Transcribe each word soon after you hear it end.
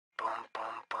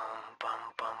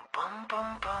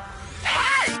Hi,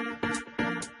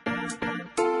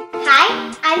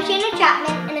 I'm Shayna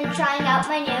Chapman and I'm trying out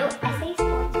my new SHAY'S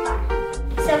sports bar.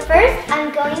 So first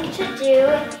I'm going to do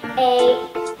a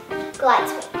glide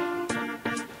swing.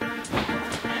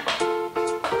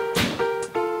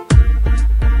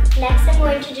 Next I'm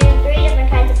going to do 3 different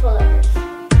kinds of pullovers.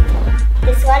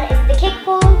 This one is the kick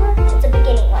pullover, it's a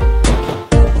beginning one.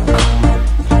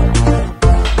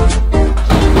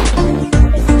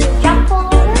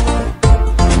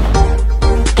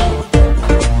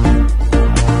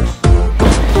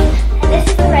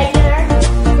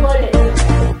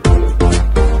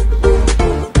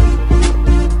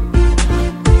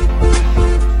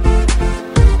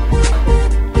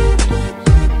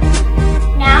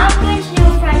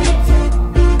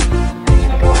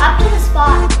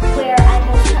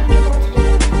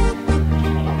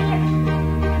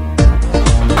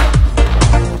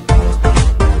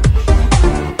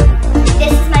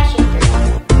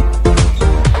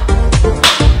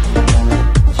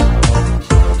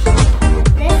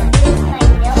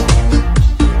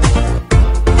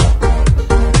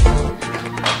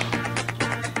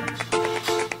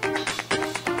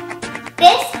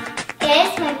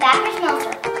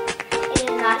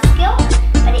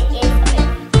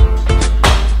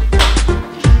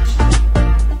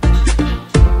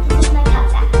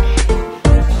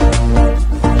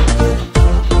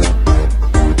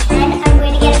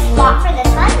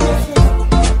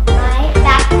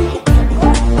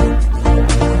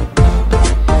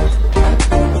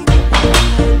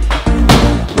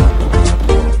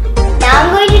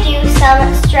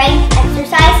 Strength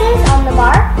exercises on the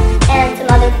bar and some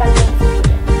other fun things to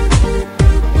do.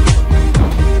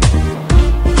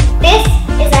 This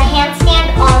is a handstand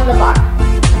on the bar.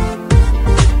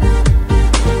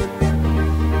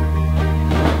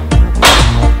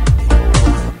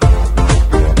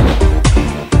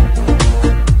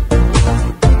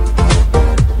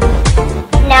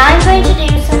 Now I'm going to do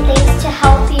some things to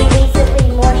help you basically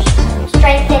more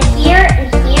strengthen here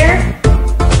and here.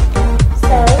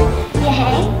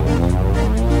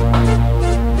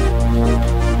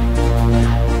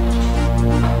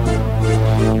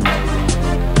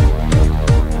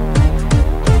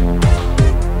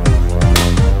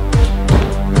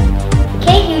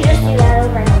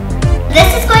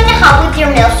 Your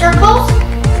mill circles.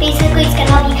 Basically, it's going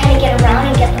to help you kind of get around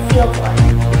and get the feel for it.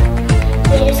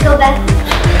 So you just go back,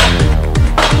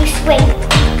 you swing.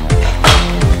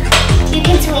 You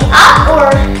can swing up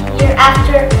or you're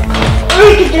after, or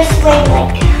you can just swing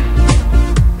like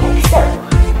so.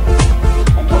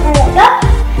 I put my leg up,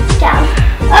 down,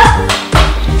 up,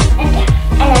 and down.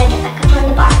 And then I get back up on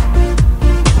the bar.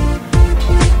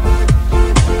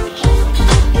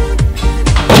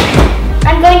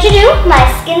 I'm going to do my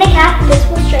skin the cat. This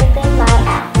will strengthen my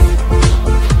abs.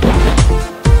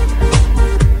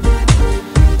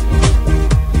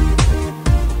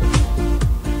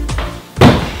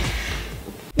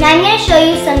 Now I'm going to show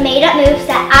you some made up moves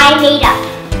that I made up.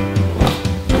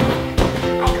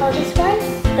 I call this one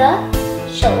the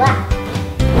shellac.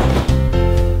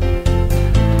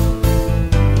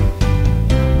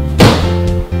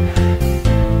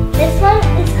 This one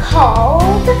is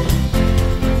called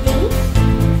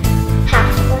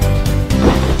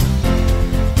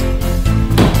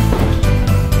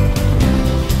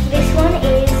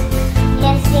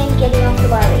getting off the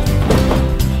bar weight.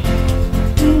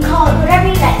 You can call it whatever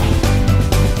you like.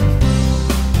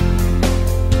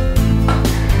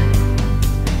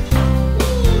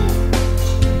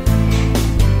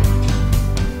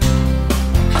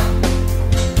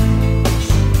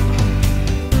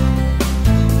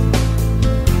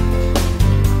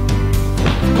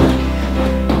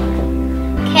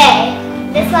 Okay,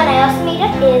 this one I also made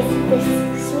up is this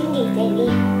swingy thingy.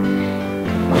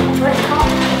 That's what it's called.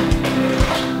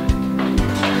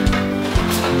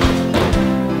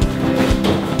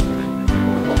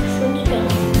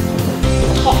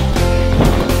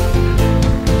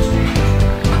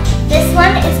 This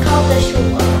one is called the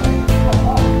shore.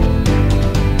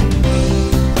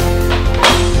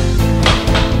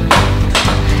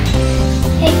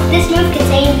 This move can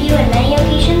save you in many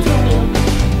occasions when you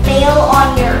fail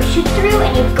on your shoot through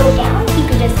and you go down. You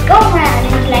can just go around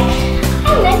and be like, I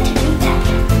meant to do that.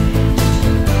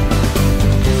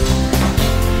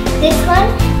 This one,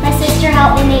 my sister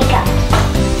helped me make up.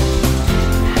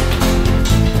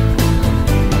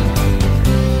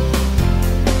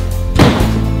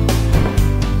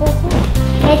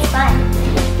 It's fun.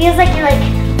 Feels like you're like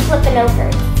flipping over.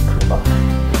 It's cool.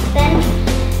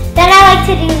 Then I like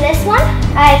to do this one.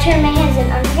 I turn my hands in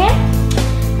underhand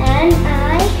and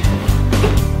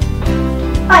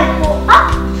I pull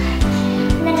up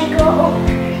and then I go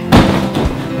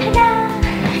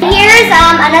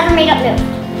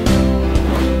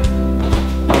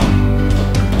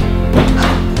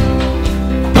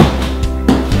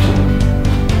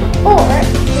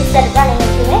instead of running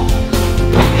into it.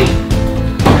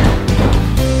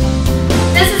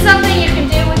 This is something you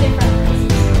can do with your friends.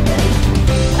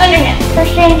 Underhand.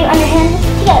 First we're going to do underhand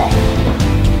together.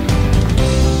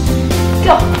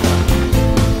 Go.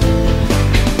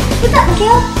 What's up,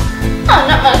 Michaela? Oh,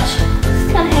 not much.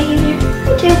 Just kind of hanging here.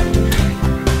 Me too.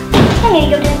 I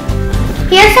need to go too.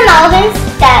 Here are some elements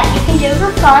that you can do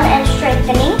for fun and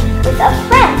strengthening with a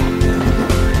friend.